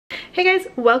Hey guys,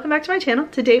 welcome back to my channel.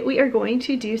 Today we are going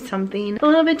to do something a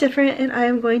little bit different and I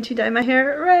am going to dye my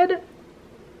hair red.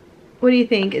 What do you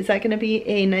think? Is that going to be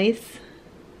a nice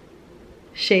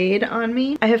shade on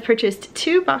me? I have purchased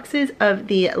 2 boxes of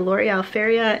the Loreal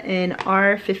Feria in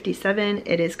R57.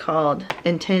 It is called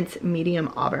Intense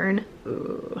Medium Auburn.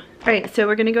 Ooh. Alright, so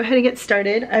we're going to go ahead and get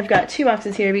started. I've got 2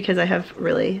 boxes here because I have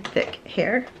really thick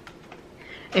hair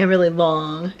and really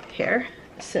long hair.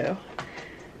 So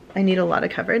I need a lot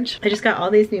of coverage. I just got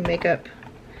all these new makeup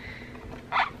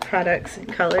products and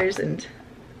colors and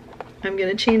I'm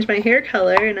gonna change my hair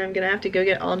color and I'm gonna have to go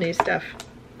get all new stuff.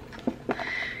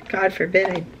 God forbid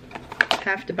I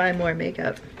have to buy more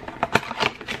makeup.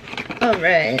 All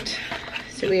right,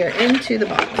 so we are into the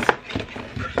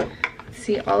box.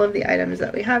 See all of the items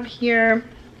that we have here.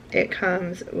 It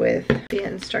comes with the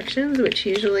instructions, which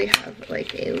usually have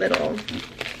like a little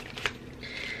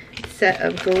set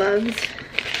of gloves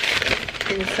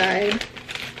inside.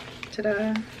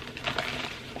 Ta-da.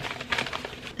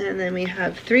 And then we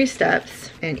have 3 steps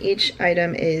and each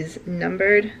item is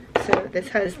numbered. So this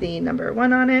has the number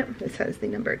 1 on it. This has the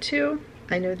number 2.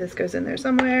 I know this goes in there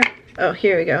somewhere. Oh,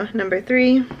 here we go. Number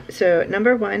 3. So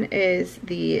number 1 is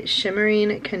the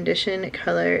Shimmering Condition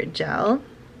Color Gel.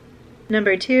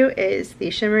 Number 2 is the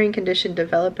Shimmering Condition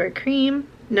Developer Cream.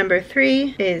 Number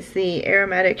 3 is the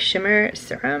Aromatic Shimmer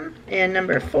Serum. And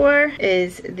number 4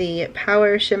 is the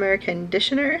Power Shimmer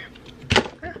Conditioner.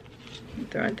 I'm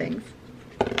throwing things.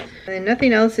 And then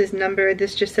nothing else is numbered.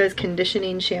 This just says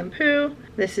Conditioning Shampoo.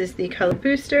 This is the Color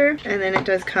Booster. And then it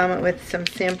does come with some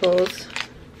samples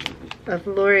of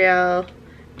L'Oreal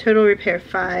Total Repair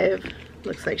 5.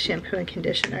 Looks like shampoo and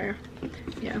conditioner.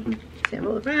 Yeah,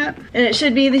 sample of that. And it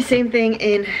should be the same thing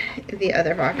in the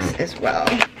other box as well.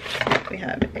 We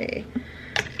have a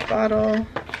bottle.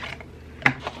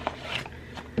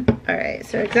 All right,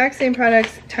 so exact same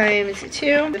products times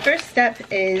 2. The first step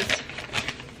is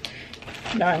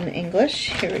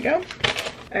non-English. Here we go.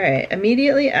 All right,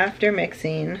 immediately after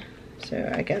mixing.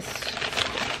 So I guess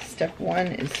step 1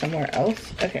 is somewhere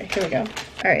else. Okay, here we go.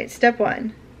 All right, step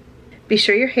 1. Be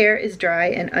sure your hair is dry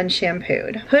and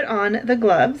unshampooed. Put on the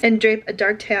gloves and drape a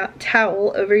dark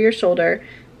towel over your shoulder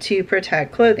to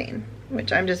protect clothing,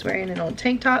 which I'm just wearing an old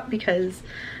tank top because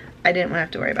I didn't want to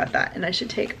have to worry about that. And I should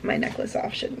take my necklace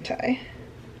off, shouldn't I?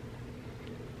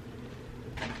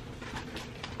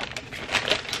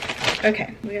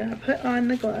 Okay, we're gonna put on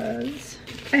the gloves.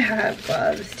 I have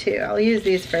gloves too. I'll use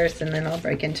these first and then I'll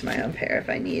break into my own pair if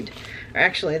I need. Or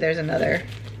actually, there's another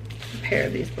pair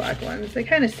of these black ones. They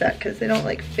kind of suck because they don't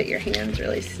like fit your hands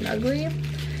really snugly.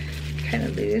 Kind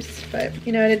of loose, but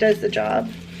you know what, it does the job.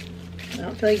 I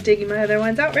don't feel like digging my other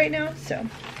ones out right now, so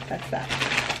that's that.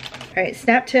 All right,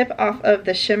 snap tip off of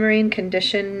the Shimmering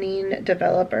Conditioning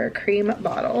Developer Cream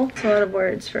bottle. It's a lot of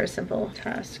words for a simple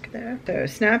task there. So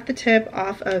snap the tip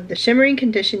off of the Shimmering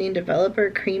Conditioning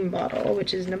Developer Cream bottle,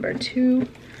 which is number 2.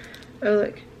 Oh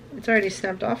look, it's already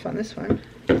snapped off on this one.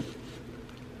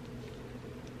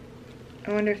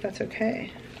 I wonder if that's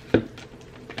okay.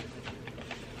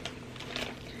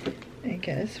 I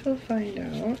guess we'll find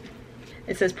out.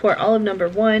 It says pour all of number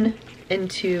 1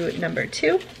 into number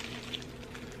 2.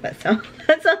 That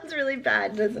sounds really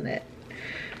bad, doesn't it?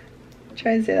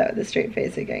 Try and say that with a straight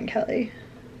face again, Kelly.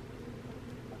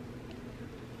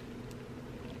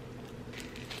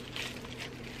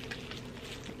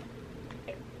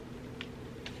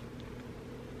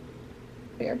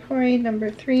 We are pouring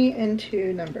number 3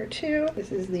 into number 2.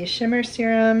 This is the Shimmer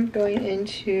Serum going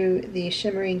into the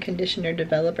Shimmering Conditioner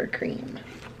Developer Cream.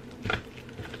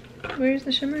 Where's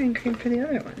the shimmering cream for the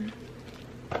other one?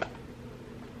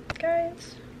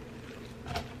 Guys,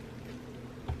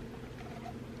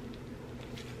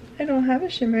 I don't have a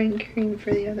shimmering cream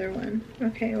for the other one.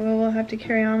 Okay, well, we'll have to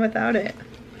carry on without it.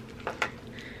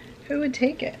 Who would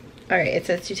take it? All right, it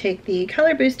says to take the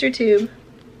Color Booster tube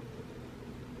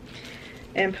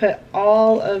and put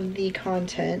all of the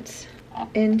contents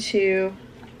into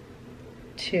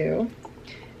 2.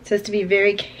 It says to be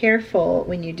very careful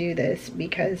when you do this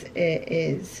because it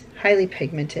is highly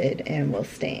pigmented and will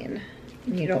stain.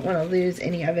 And you don't want to lose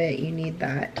any of it. You need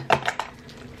that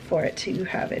for it to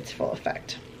have its full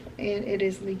effect. And it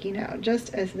is leaking out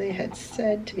just as they had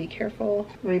said to be careful.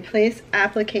 Replace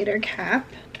applicator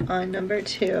cap on number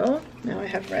 2. Now I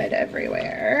have red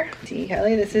everywhere. See,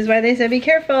 Kelly, this is why they said be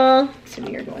careful. So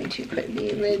we are going to put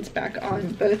the lids back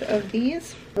on both of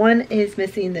these. One is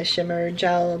missing the shimmer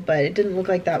gel, but it didn't look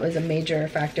like that was a major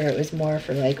factor. It was more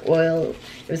for like oil.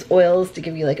 It was oils to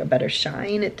give you like a better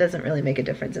shine. It doesn't really make a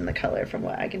difference in the color from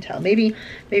what I can tell. Maybe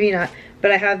not.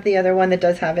 But I have the other one that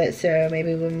does have it, so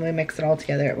maybe when we mix it all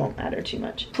together, it won't matter too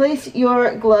much. Place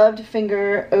your gloved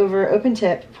finger over open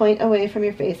tip, point away from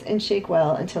your face, and shake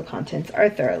well until contents are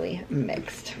thoroughly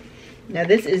mixed. Now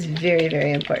this is very,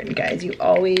 very important, guys. You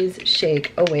always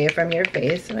shake away from your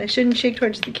face, and I shouldn't shake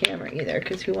towards the camera either,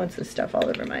 because who wants this stuff all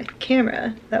over my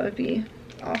camera? That would be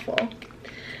awful.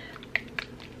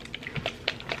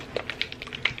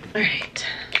 All right.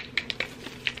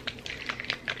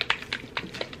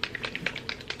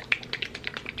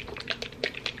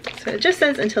 So it just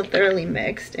says until thoroughly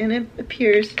mixed, and it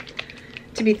appears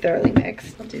to be thoroughly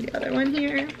mixed. I'll do the other one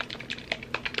here.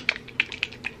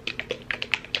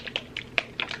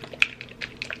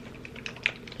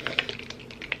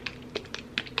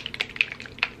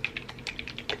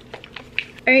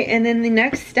 All right, and then the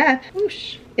next step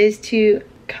whoosh, is to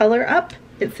color up.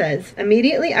 It says,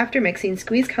 immediately after mixing,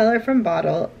 squeeze color from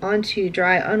bottle onto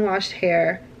dry unwashed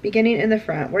hair, beginning in the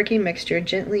front, working mixture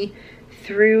gently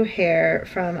through hair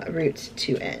from roots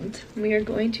to end. We are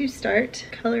going to start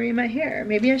coloring my hair.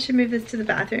 Maybe I should move this to the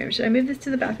bathroom. Should I move this to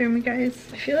the bathroom, you guys?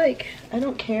 I feel like I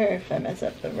don't care if I mess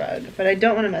up the rug, but I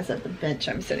don't want to mess up the bench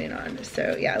I'm sitting on.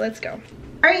 So yeah, let's go. All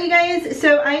right, you guys,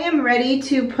 so I am ready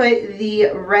to put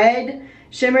the red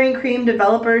Shimmering Cream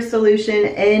Developer Solution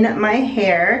in my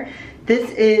hair.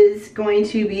 This is going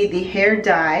to be the hair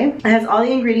dye. It has all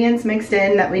the ingredients mixed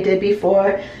in that we did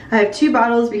before. I have 2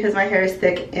 bottles because my hair is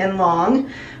thick and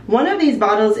long. One of these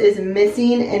bottles is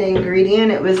missing an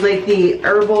ingredient. It was like the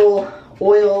herbal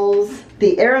oils.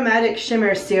 The aromatic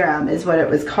shimmer serum is what it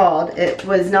was called. It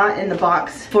was not in the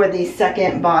box for the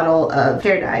second bottle of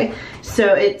hair dye.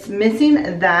 So it's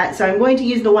missing that. So I'm going to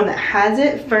use the one that has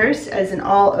it first as an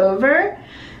all over.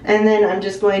 And then I'm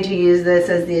just going to use this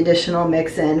as the additional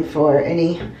mix in for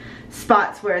any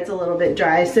spots where it's a little bit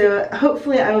dry. So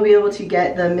hopefully I will be able to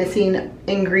get the missing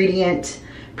ingredient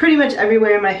pretty much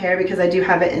everywhere in my hair because I do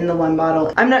have it in the one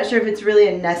bottle. I'm not sure if it's really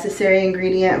a necessary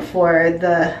ingredient for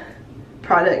the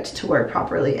product to work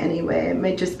properly anyway. It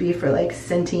might just be for like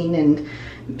scenting and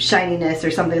shininess or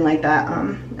something like that.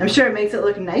 I'm sure it makes it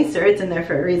look nicer. It's in there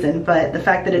for a reason, but the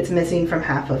fact that it's missing from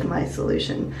half of my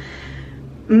solution,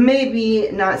 maybe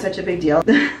not such a big deal.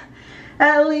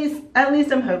 at least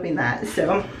I'm hoping that.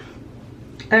 So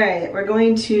all right, we're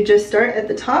going to just start at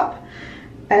the top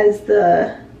as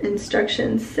the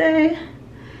instructions say,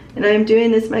 and I'm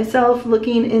doing this myself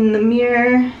looking in the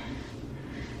mirror,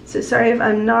 so sorry if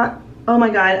I'm not. Oh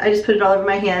my god, I just put it all over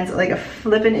my hands like a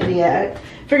flippin' idiot.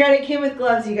 Forgot it came with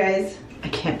gloves, you guys. I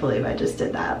can't believe I just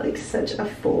did that, like such a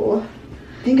fool.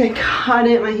 I think I caught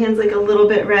it, my hand's like a little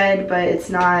bit red, but it's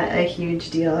not a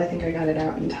huge deal. I think I got it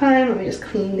out in time. Let me just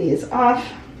clean these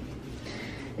off.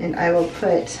 And I will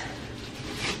put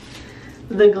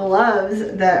the gloves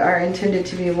that are intended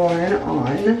to be worn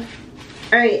on.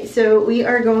 All right, so we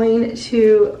are going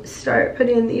to start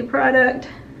putting the product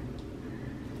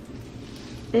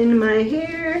in my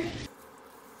hair.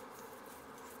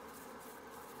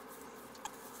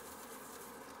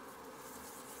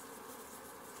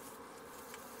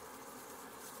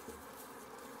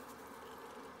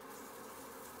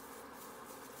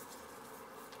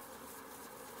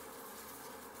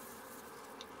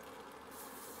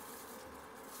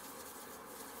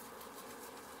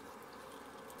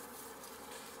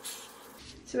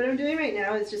 So what I'm doing right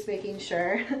now is just making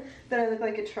sure that I look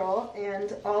like a troll,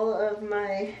 and all of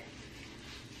my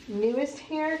newest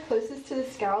hair closest to the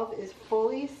scalp is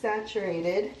fully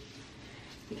saturated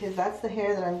because that's the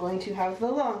hair that I'm going to have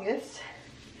the longest.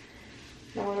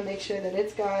 I want to make sure that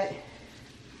it's got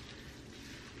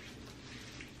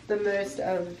the most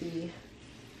of the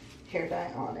hair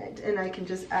dye on it, and I can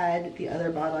just add the other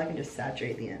bottle. I can just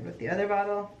saturate the end with the other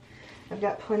bottle. I've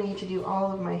got plenty to do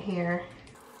all of my hair.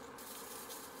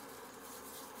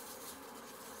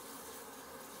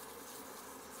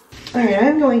 Alright,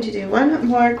 I'm going to do one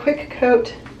more quick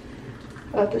coat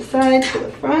of the side to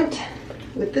the front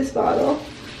with this bottle.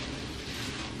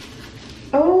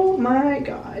 Oh my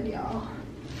god, y'all.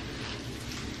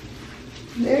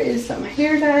 There is some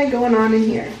hair dye going on in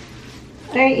here.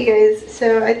 Alright, you guys,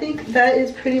 so I think that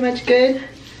is pretty much good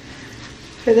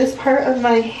for this part of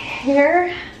my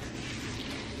hair.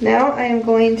 Now I am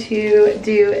going to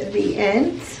do the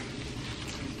ends,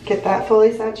 get that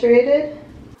fully saturated.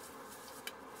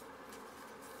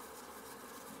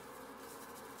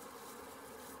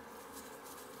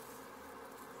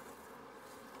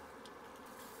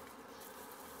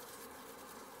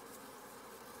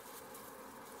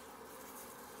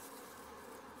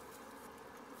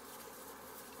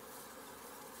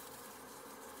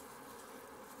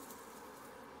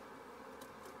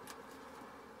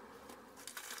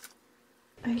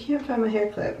 I can't find my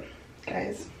hair clip,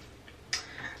 guys.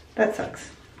 That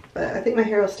sucks. But I think my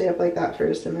hair will stay up like that for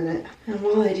just a minute. And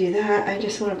while I do that, I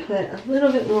just want to put a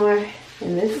little bit more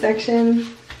in this section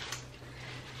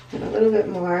and a little bit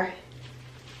more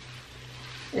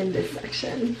in this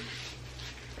section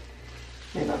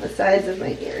and on the sides of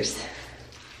my ears.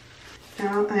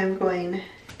 Now I'm going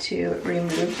to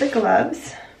remove the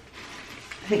gloves.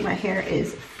 I think my hair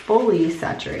is fully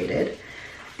saturated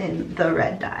in the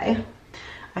red dye.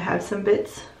 I have some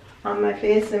bits on my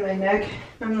face and my neck.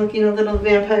 I'm looking a little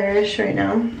vampire-ish right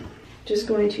now. Just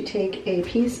going to take a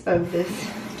piece of this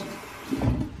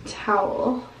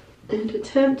towel and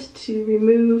attempt to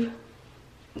remove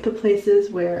the places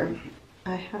where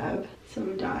I have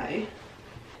some dye.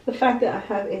 The fact that I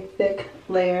have a thick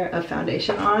layer of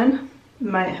foundation on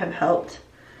might have helped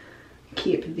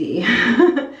keep the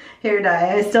hair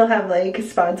dye. I still have like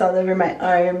spots all over my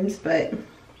arms, but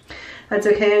that's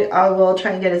okay. I will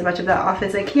try and get as much of that off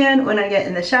as I can when I get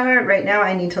in the shower. Right now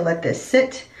I need to let this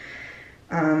sit.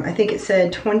 I think it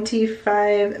said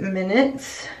 25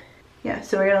 minutes. Yeah,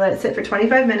 so we're gonna let it sit for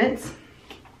 25 minutes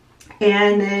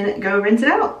and then go rinse it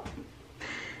out.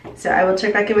 So I will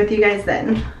check back in with you guys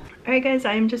then. All right guys,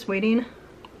 I'm just waiting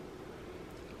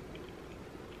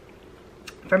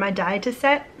for my dye to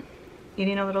set,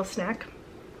 eating a little snack.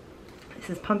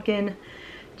 This is pumpkin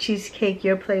cheesecake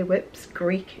Yoplait Whips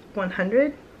Greek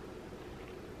 100.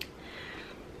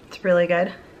 It's really good.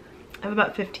 I have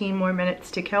about 15 more minutes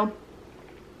to kill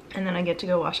and then I get to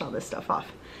go wash all this stuff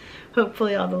off.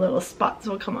 Hopefully all the little spots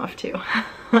will come off too.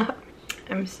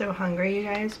 I'm so hungry, you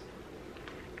guys.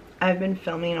 I've been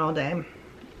filming all day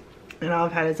and all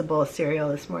I've had is a bowl of cereal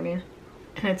this morning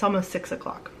and it's almost 6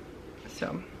 o'clock.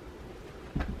 So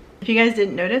if you guys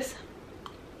didn't notice,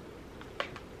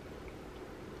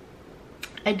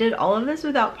 I did all of this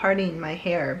without parting my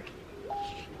hair.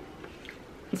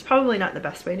 It's probably not the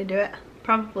best way to do it.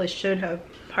 Probably should have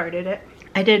parted it.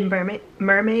 I did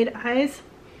mermaid eyes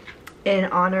in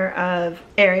honor of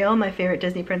Ariel, my favorite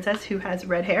Disney princess, who has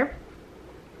red hair.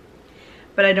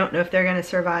 But I don't know if they're gonna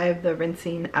survive the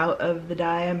rinsing out of the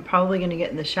dye. I'm probably gonna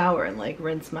get in the shower and like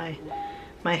rinse my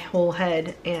whole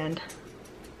head and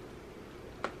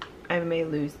I may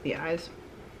lose the eyes.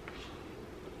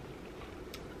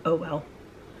 Oh well.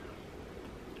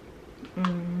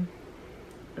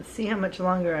 Let's see how much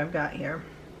longer I've got here.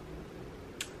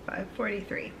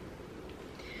 5:43.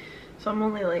 So I'm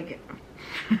only like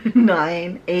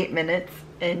 8 minutes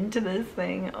into this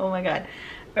thing. Oh my god.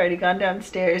 I've already gone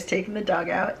downstairs, taken the dog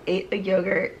out, ate a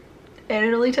yogurt, and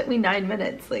it only took me 9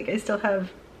 minutes. Like I still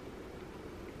have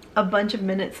a bunch of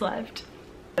minutes left.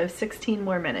 I have 16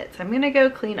 more minutes. I'm gonna go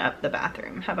clean up the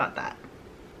bathroom. How about that?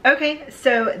 Okay,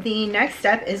 so the next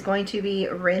step is going to be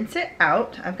rinse it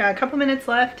out. I've got a couple minutes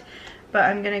left, but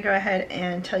I'm gonna go ahead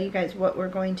and tell you guys what we're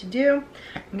going to do.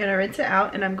 I'm gonna rinse it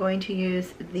out and I'm going to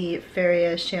use the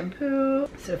Feria shampoo.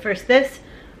 So first this,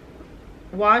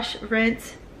 wash,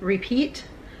 rinse, repeat,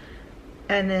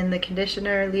 and then the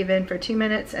conditioner, leave in for 2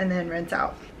 minutes and then rinse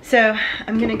out. So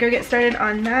I'm gonna go get started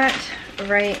on that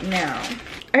right now.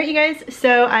 All right, you guys,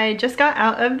 so I just got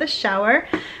out of the shower.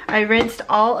 I rinsed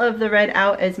all of the red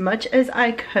out as much as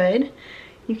I could.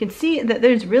 You can see that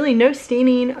there's really no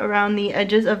staining around the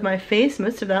edges of my face.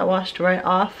 Most of that washed right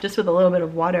off just with a little bit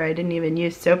of water. I didn't even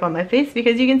use soap on my face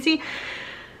because you can see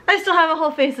I still have a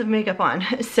whole face of makeup on.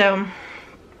 So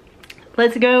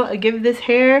let's go give this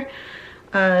hair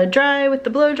dry with the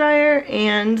blow dryer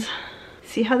and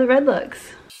see how the red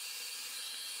looks.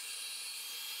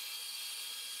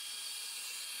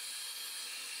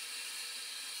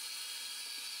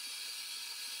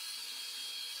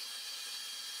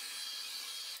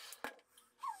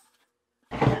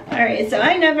 Alright, so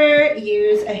I never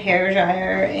use a hair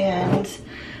dryer and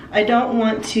I don't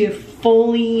want to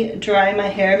fully dry my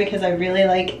hair because I really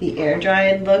like the air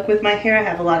dried look with my hair. I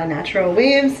have a lot of natural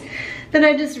waves that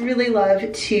I just really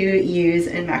love to use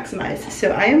and maximize. So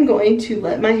I am going to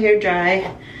let my hair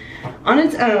dry on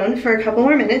its own for a couple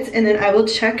more minutes and then I will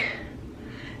check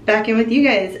back in with you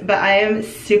guys. But I am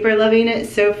super loving it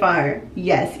so far.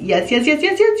 Yes, yes, yes, yes,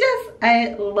 yes, yes, yes.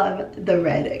 I love the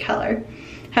red color.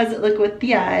 How's it look with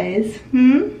the eyes?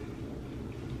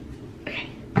 Okay.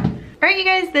 Alright you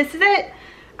guys, this is it.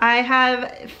 I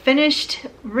have finished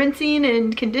rinsing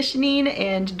and conditioning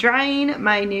and drying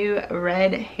my new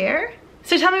red hair.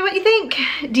 So tell me what you think.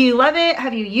 Do you love it?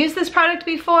 Have you used this product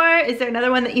before? Is there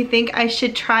another one that you think I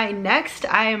should try next?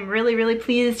 I am really, really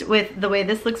pleased with the way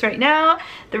this looks right now.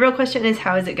 The real question is,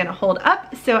 how is it gonna hold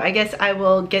up? So I guess I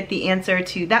will get the answer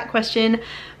to that question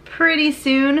pretty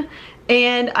soon.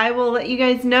 and I will let you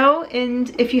guys know. And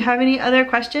if you have any other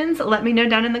questions, let me know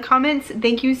down in the comments.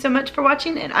 Thank you so much for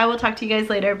watching, and I will talk to you guys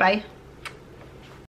later. Bye.